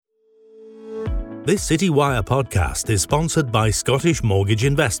This Citywire podcast is sponsored by Scottish Mortgage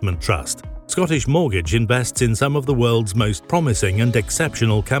Investment Trust. Scottish Mortgage invests in some of the world's most promising and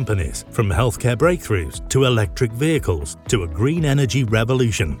exceptional companies, from healthcare breakthroughs to electric vehicles to a green energy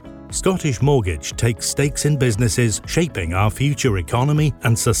revolution. Scottish Mortgage takes stakes in businesses shaping our future economy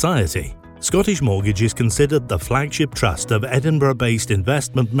and society. Scottish Mortgage is considered the flagship trust of Edinburgh-based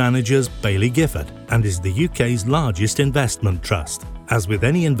investment managers Baillie Gifford and is the UK's largest investment trust. As with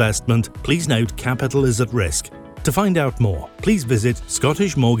any investment, please note capital is at risk. To find out more, please visit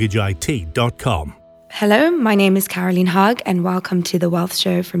scottishmortgageit.com. Hello, my name is Caroline Hugg and welcome to The Wealth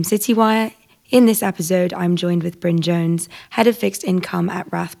Show from Citywire. In this episode, I'm joined with Bryn Jones, Head of Fixed Income at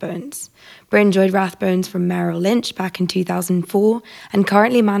Rathbones. Bryn joined Rathbones from Merrill Lynch back in 2004 and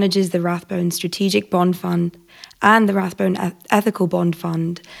currently manages the Rathbone Strategic Bond Fund and the Rathbone Ethical Bond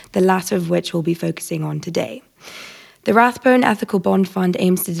Fund, the latter of which we'll be focusing on today. The Rathbone Ethical Bond Fund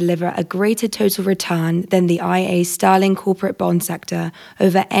aims to deliver a greater total return than the IA sterling corporate bond sector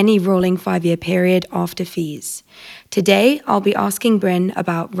over any rolling 5-year period after fees. Today, I'll be asking Bryn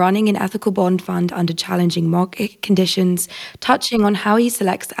about running an ethical bond fund under challenging market conditions, touching on how he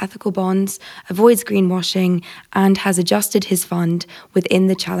selects ethical bonds, avoids greenwashing, and has adjusted his fund within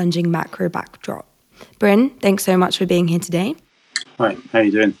the challenging macro backdrop. Bryn, thanks so much for being here today. Hi, how are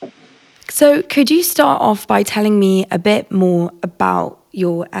you doing? So could you start off by telling me a bit more about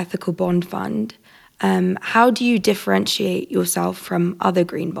your ethical bond fund? How do you differentiate yourself from other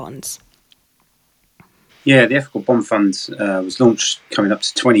green bonds? Yeah, the Ethical Bond Fund was launched coming up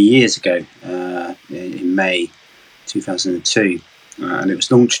to 20 years ago in May 2002. And it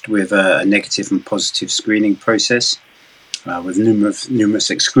was launched with a negative and positive screening process with numerous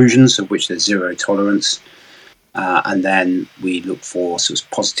exclusions, of which there's zero tolerance. And then we look for sort of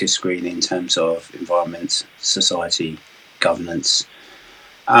positive screening in terms of environment, society, governance.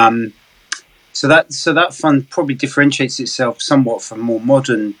 So that fund probably differentiates itself somewhat from more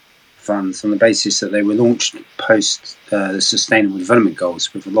modern funds on the basis that they were launched post the Sustainable Development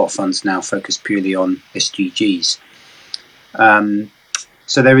Goals, with a lot of funds now focused purely on SDGs.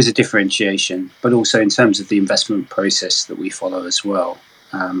 So there is a differentiation, but also in terms of the investment process that we follow as well.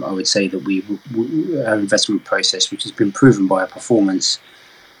 I would say that our investment process, which has been proven by our performance,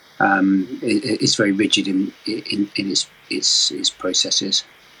 is very rigid in its processes.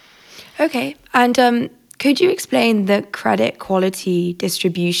 Okay, and could you explain the credit quality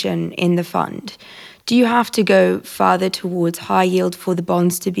distribution in the fund? Do you have to go further towards high yield for the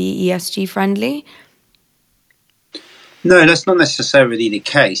bonds to be ESG friendly? No, that's not necessarily the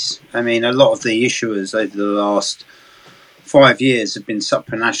case. I mean, a lot of the issuers over the last 5 years have been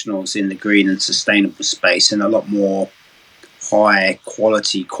supranationals in the green and sustainable space, and a lot more high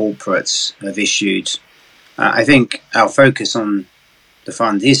quality corporates have issued. I think our focus on the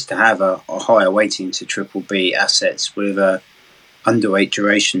fund is to have a higher weighting to BBB assets with a underweight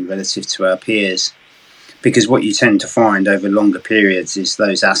duration relative to our peers, because what you tend to find over longer periods is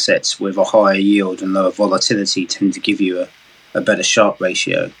those assets with a higher yield and lower volatility tend to give you a better Sharpe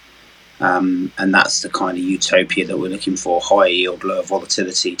ratio. And that's the kind of utopia that we're looking for: high yield, lower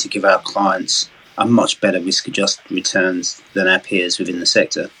volatility, to give our clients a much better risk-adjusted returns than our peers within the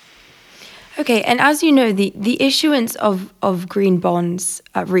sector. Okay, and as you know, the issuance of green bonds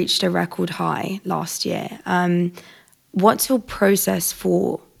reached a record high last year. What's your process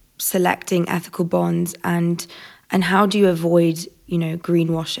for selecting ethical bonds, and how do you avoid,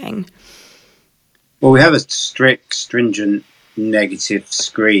 greenwashing? Well, we have a strict, stringent negative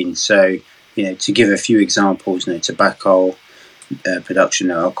screen. So, to give a few examples, no tobacco production,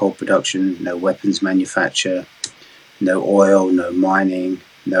 no alcohol production, no weapons manufacture, no oil, no mining,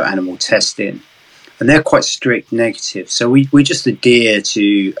 no animal testing. And they're quite strict negative. So we just adhere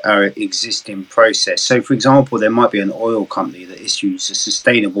to our existing process. So, for example, there might be an oil company that issues a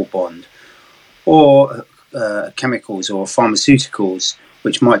sustainable bond, or chemicals or pharmaceuticals,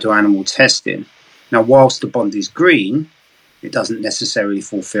 which might do animal testing. Now, whilst the bond is green, it doesn't necessarily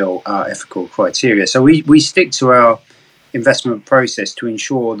fulfill our ethical criteria. So we stick to our investment process to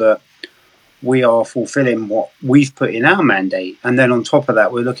ensure that we are fulfilling what we've put in our mandate. And then on top of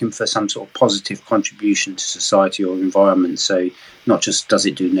that, we're looking for some sort of positive contribution to society or environment. So not just does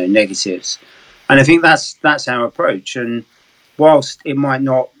it do no negatives. And I think that's our approach. And whilst it might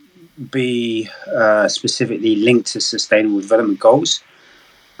not be specifically linked to Sustainable Development Goals,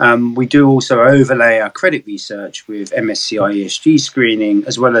 we do also overlay our credit research with MSCI ESG screening,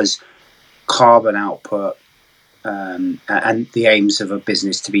 as well as carbon output and the aims of a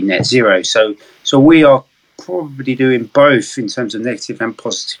business to be net zero. So we are probably doing both in terms of negative and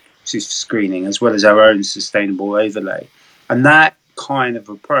positive screening, as well as our own sustainable overlay. And that kind of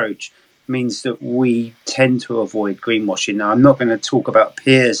approach means that we tend to avoid greenwashing. Now, I'm not going to talk about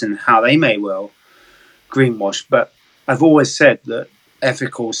peers and how they may well greenwash, but I've always said that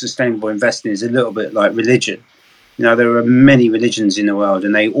ethical, sustainable investing is a little bit like religion. There are many religions in the world,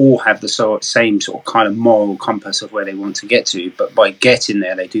 and they all have the same sort of kind of moral compass of where they want to get to. But by getting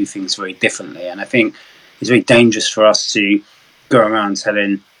there, they do things very differently. And I think it's very dangerous for us to go around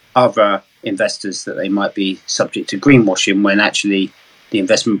telling other investors that they might be subject to greenwashing when actually the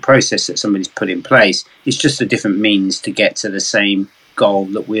investment process that somebody's put in place is just a different means to get to the same goal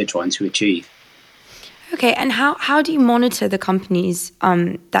that we're trying to achieve. Okay, and how do you monitor the companies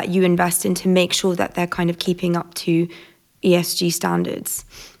that you invest in to make sure that they're kind of keeping up to ESG standards?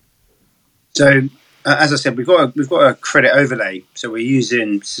 So, as I said, we've got a credit overlay. So we're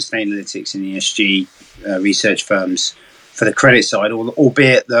using Sustainalytics and ESG research firms for the credit side,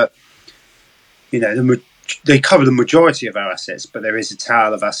 albeit that they cover the majority of our assets, but there is a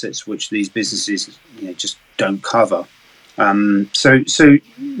tail of assets which these businesses just don't cover. So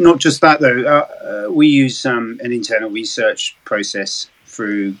not just that though. We use an internal research process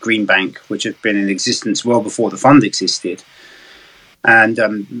through Greenbank, which have been in existence well before the fund existed, and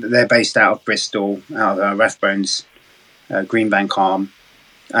they're based out of Bristol, out of Rathbones Greenbank arm,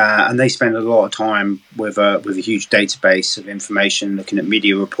 and they spend a lot of time with a huge database of information, looking at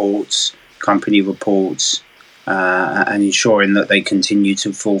media reports, company reports, and ensuring that they continue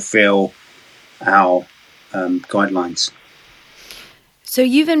to fulfil our guidelines. So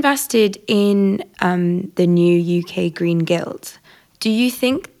you've invested in the new UK Green Gilt. Do you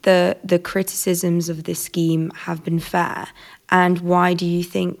think the criticisms of this scheme have been fair? And why do you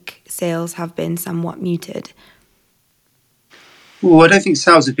think sales have been somewhat muted? Well, I don't think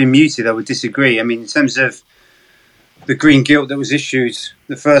sales have been muted. I would disagree. I mean, in terms of the Green Gilt that was issued,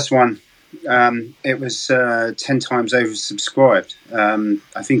 the first one, it was 10 times oversubscribed.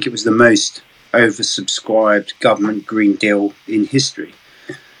 I think it was the most oversubscribed government green deal in history.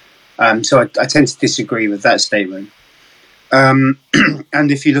 So I tend to disagree with that statement.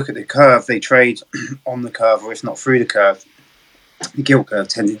 And if you look at the curve, they trade on the curve, or if not through the curve. The gilt curve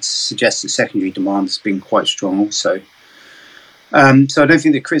tended to suggest that secondary demand has been quite strong also. So I don't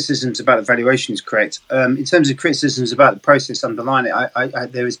think the criticisms about the valuation is correct. In terms of criticisms about the process underlying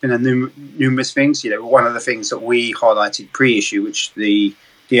it, there has been numerous things. One of the things that we highlighted pre-issue, which the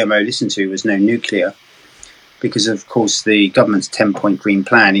DMO listened to, was no nuclear, because of course the government's 10-point green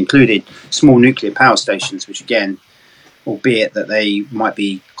plan included small nuclear power stations, which again, albeit that they might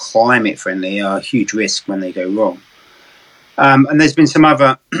be climate friendly, are a huge risk when they go wrong. And there's been some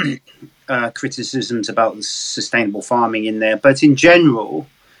other criticisms about the sustainable farming in there. But in general,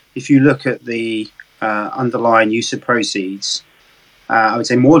 if you look at the underlying use of proceeds, I would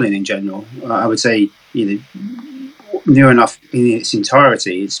say more than in general, I would say, near enough in its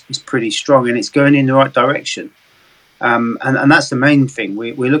entirety, it's pretty strong and it's going in the right direction. And that's the main thing.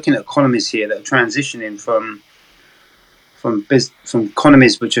 We're looking at economies here that are transitioning from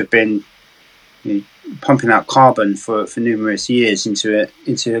economies which have been pumping out carbon for numerous years into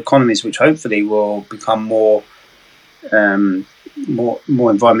economies which hopefully will become more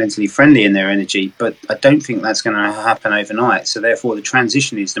environmentally friendly in their energy. But I don't think that's going to happen overnight. So therefore, the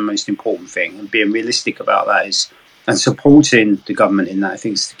transition is the most important thing, and being realistic about that and supporting the government in that, I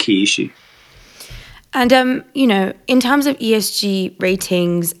think, is the key issue. And, in terms of ESG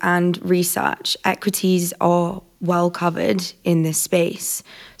ratings and research, equities are well covered in this space.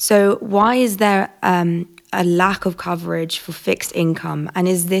 So why is there a lack of coverage for fixed income? And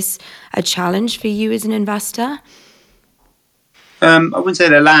is this a challenge for you as an investor? I wouldn't say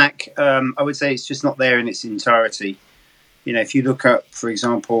the lack. I would say it's just not there in its entirety. If you look at, for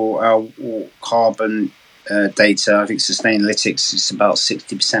example, our carbon data, I think Sustainalytics is about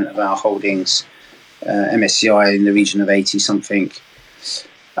 60% of our holdings. MSCI in the region of 80-something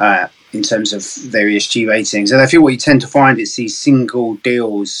in terms of their ESG ratings. And I feel what you tend to find is these single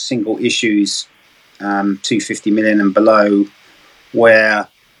deals, single issues, 250 million and below, where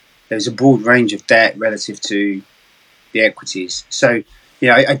there's a broad range of debt relative to the equities. So,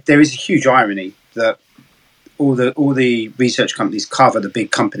 there is a huge irony that all the research companies cover the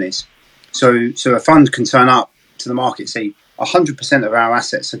big companies. So a fund can turn up to the market, say 100% of our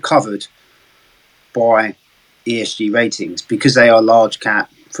assets are covered by ESG ratings because they are large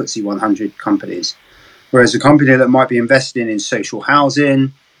cap FTSE 100 companies. Whereas a company that might be investing in social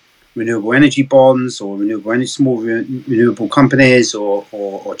housing, renewable energy bonds, or small renewable companies,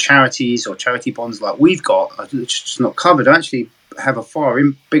 or charities or charity bonds like we've got, which is not covered, actually have a far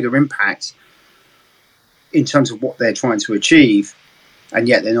bigger impact in terms of what they're trying to achieve, and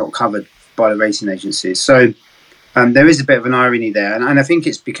yet they're not covered by the rating agencies. So There is a bit of an irony there, and I think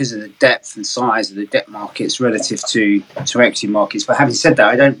it's because of the depth and size of the debt markets relative to equity markets. But having said that,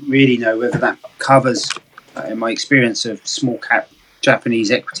 I don't really know whether that covers, in my experience of small cap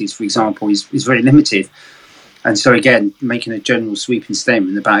Japanese equities, for example, is very limited. And so again, making a general sweeping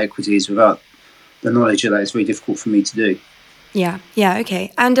statement about equities without the knowledge of that is very difficult for me to do. Yeah,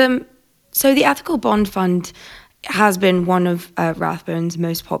 okay. And so the Ethical Bond Fund has been one of Rathbone's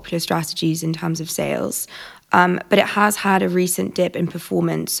most popular strategies in terms of sales, but it has had a recent dip in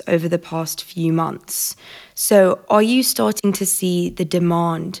performance over the past few months. So are you starting to see the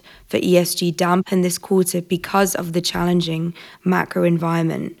demand for ESG dampen this quarter because of the challenging macro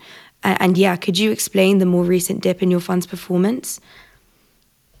environment? And could you explain the more recent dip in your fund's performance?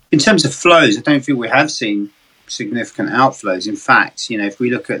 In terms of flows, I don't think we have seen significant outflows. In fact, if we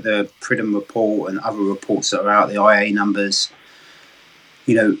look at the Pridham report and other reports that are out, the IA numbers,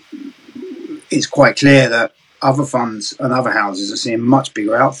 it's quite clear that other funds and other houses are seeing much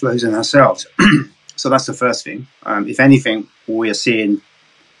bigger outflows than ourselves. So that's the first thing. If anything, we are seeing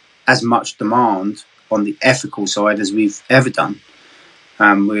as much demand on the ethical side as we've ever done.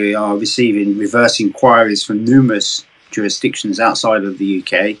 We are receiving reverse inquiries from numerous jurisdictions outside of the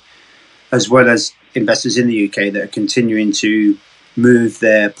UK, as well as investors in the UK that are continuing to move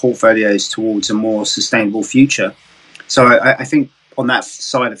their portfolios towards a more sustainable future. So I think on that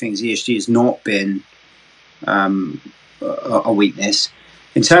side of things, ESG has not been a weakness.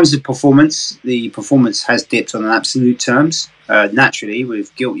 In terms of performance, the performance has dipped on an absolute terms, naturally,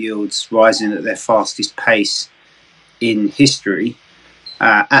 with gilt yields rising at their fastest pace in history,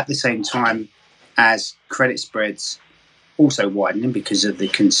 at the same time as credit spreads also widening because of the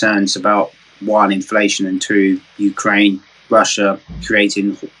concerns about, one, inflation, and two, Ukraine, Russia,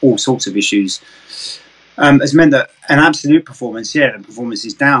 creating all sorts of issues. Has meant that an absolute performance, the performance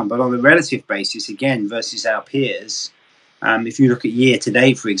is down, but on a relative basis, again, versus our peers, if you look at year to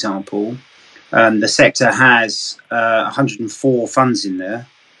date, for example, the sector has 104 funds in there,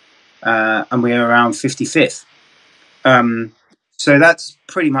 and we're around 55th. So that's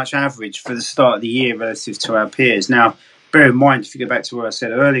pretty much average for the start of the year relative to our peers. Now, bear in mind, if you go back to what I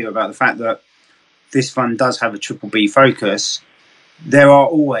said earlier about the fact that this fund does have a triple B focus, there are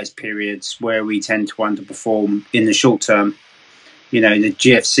always periods where we tend to underperform in the short term. The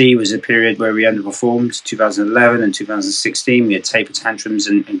GFC was a period where we underperformed. 2011 and 2016, we had taper tantrums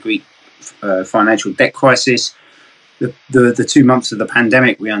and Greek financial debt crisis. The 2 months of the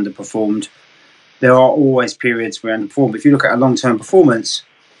pandemic, we underperformed. There are always periods where we underperform. But if you look at our long-term performance,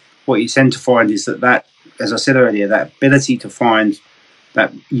 what you tend to find is that, as I said earlier, that ability to find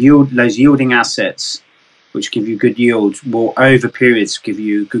that those yielding assets which give you good yield will over periods give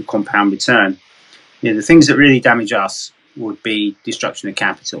you good compound return. The things that really damage us would be destruction of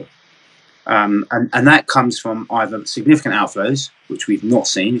capital. And that comes from either significant outflows, which we've not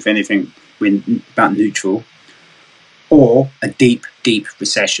seen, if anything, we're about neutral, or a deep, deep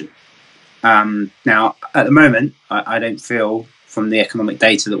recession. Now, at the moment, I don't feel from the economic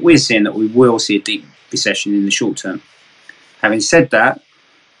data that we're seeing that we will see a deep recession in the short term. Having said that,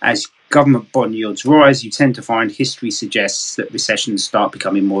 as government bond yields rise, you tend to find history suggests that recessions start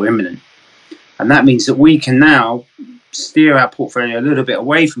becoming more imminent. And that means that we can now steer our portfolio a little bit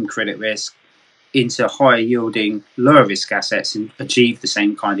away from credit risk into higher yielding, lower risk assets and achieve the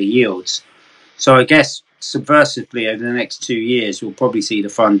same kind of yields. So I guess subversively over the next 2 years, we'll probably see the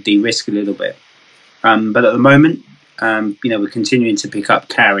fund de-risk a little bit. But at the moment, we're continuing to pick up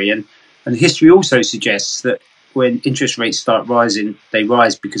carry. And history also suggests that when interest rates start rising, they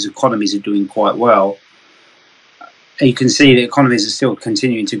rise because economies are doing quite well. And you can see that economies are still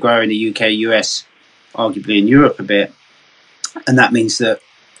continuing to grow in the UK, US, arguably in Europe a bit. And that means that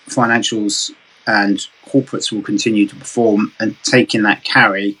financials and corporates will continue to perform, and taking that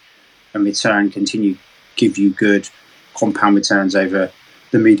carry and return continue to give you good compound returns over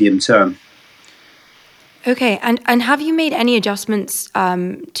the medium term. Okay, and have you made any adjustments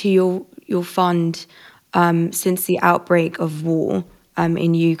to your fund since the outbreak of war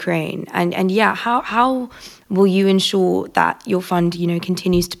in Ukraine? And how will you ensure that your fund,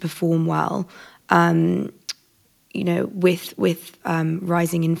 continues to perform well, with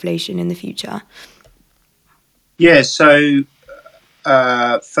rising inflation in the future? Yeah, so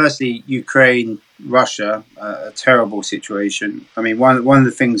firstly, Ukraine, Russia, a terrible situation. I mean, one of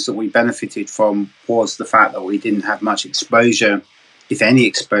the things that we benefited from was the fact that we didn't have much exposure, if any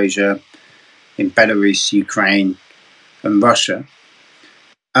exposure, in Belarus, Ukraine, and Russia.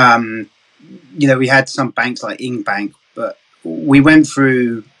 We had some banks like Ingbank, but we went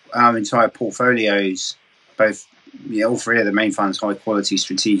through our entire portfolios, both all three of the main funds, high quality,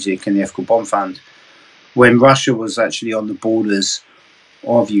 strategic, and the ethical bond fund. when Russia was actually on the borders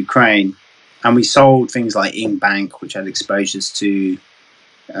of Ukraine, and we sold things like Bank, which had exposures to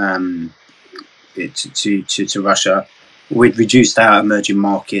Russia. We'd reduced our emerging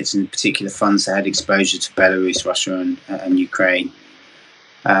markets, in particular funds that had exposure to Belarus, Russia, and Ukraine.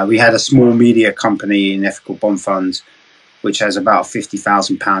 We had a small media company in Ethical Bond Fund, which has about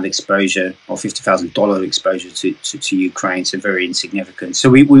 £50,000 exposure or $50,000 exposure to Ukraine, so very insignificant. So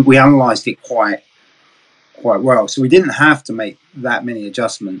we analysed it quite well. So we didn't have to make that many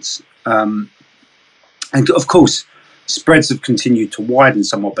adjustments. And of course, spreads have continued to widen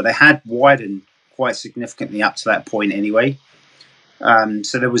somewhat, but they had widened quite significantly up to that point anyway.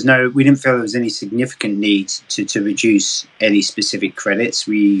 So we didn't feel there was any significant need to reduce any specific credits.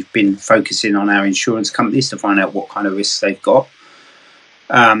 We've been focusing on our insurance companies to find out what kind of risks they've got.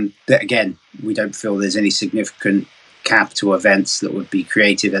 That again, we don't feel there's any significant capital events that would be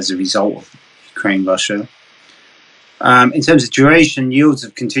created as a result of Ukraine, Russia. In terms of duration, yields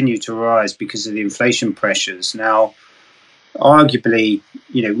have continued to rise because of the inflation pressures. Now, arguably,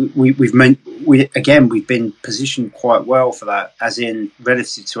 we've been positioned quite well for that, as in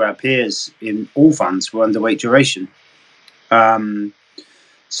relative to our peers in all funds, we're underweight duration.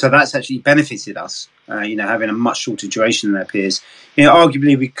 So that's actually benefited us, having a much shorter duration than our peers.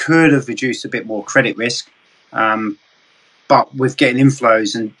 Arguably, we could have reduced a bit more credit risk, but with getting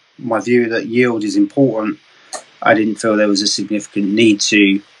inflows and my view that yield is important, I didn't feel there was a significant need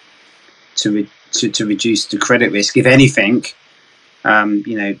to reduce the credit risk. If anything,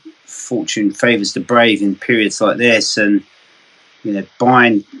 fortune favours the brave in periods like this, and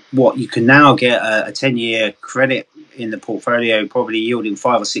buying what you can now get a 10-year credit in the portfolio, probably yielding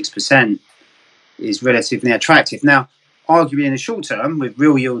 5 or 6%, is relatively attractive. Now, arguably in the short term, with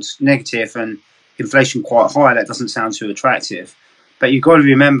real yields negative and inflation quite high, that doesn't sound too attractive. But you've got to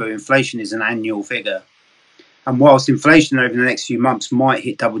remember, inflation is an annual figure. And whilst inflation over the next few months might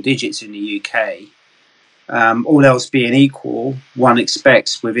hit double digits in the UK, all else being equal, one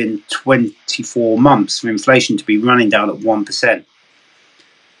expects within 24 months for inflation to be running down at 1%.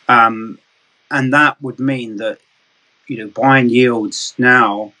 And that would mean that, buying yields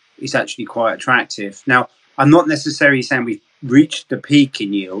now is actually quite attractive. Now, I'm not necessarily saying we've reached the peak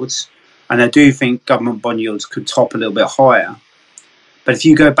in yields, and I do think government bond yields could top a little bit higher. But if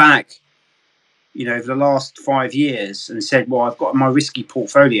you go back, over the last 5 years and said, well, I've got my risky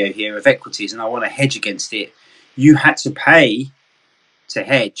portfolio here of equities and I want to hedge against it, you had to pay to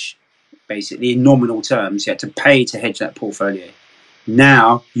hedge, basically in nominal terms. You had to pay to hedge that portfolio.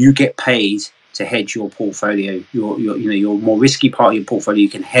 Now you get paid to hedge your portfolio. Your more risky part of your portfolio, you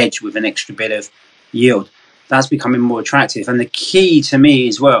can hedge with an extra bit of yield. That's becoming more attractive. And the key to me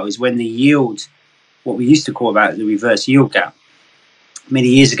as well is when the yield, what we used to call about the reverse yield gap, many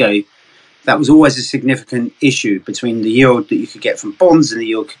years ago, that was always a significant issue between the yield that you could get from bonds and the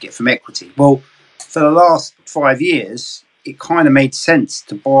yield you could get from equity. Well, for the last 5 years, it kind of made sense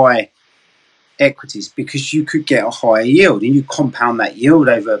to buy equities because you could get a higher yield, and you compound that yield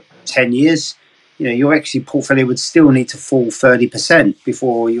over 10 years. Your equity portfolio would still need to fall 30%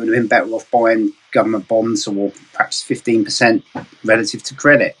 before you would have been better off buying government bonds, or perhaps 15% relative to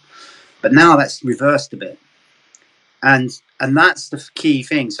credit. But now that's reversed a bit. And that's the key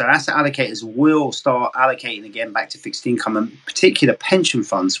thing. So asset allocators will start allocating again back to fixed income, and particular pension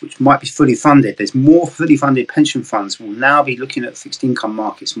funds, which might be fully funded. There's more fully funded pension funds will now be looking at fixed income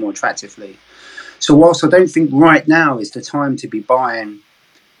markets more attractively. So whilst I don't think right now is the time to be buying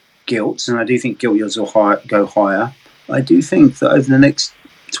gilts, and I do think gilt yields will go higher, I do think that over the next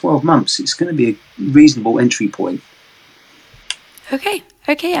 12 months, it's going to be a reasonable entry point. Okay.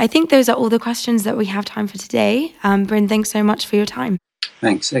 I think those are all the questions that we have time for today. Bryn, thanks so much for your time.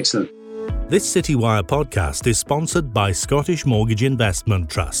 Thanks. Excellent. This Citywire podcast is sponsored by Scottish Mortgage Investment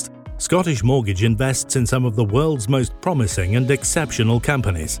Trust. Scottish Mortgage invests in some of the world's most promising and exceptional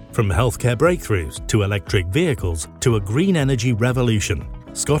companies, from healthcare breakthroughs to electric vehicles to a green energy revolution.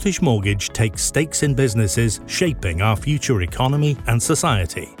 Scottish Mortgage takes stakes in businesses shaping our future economy and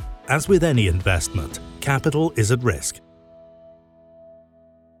society. As with any investment, capital is at risk.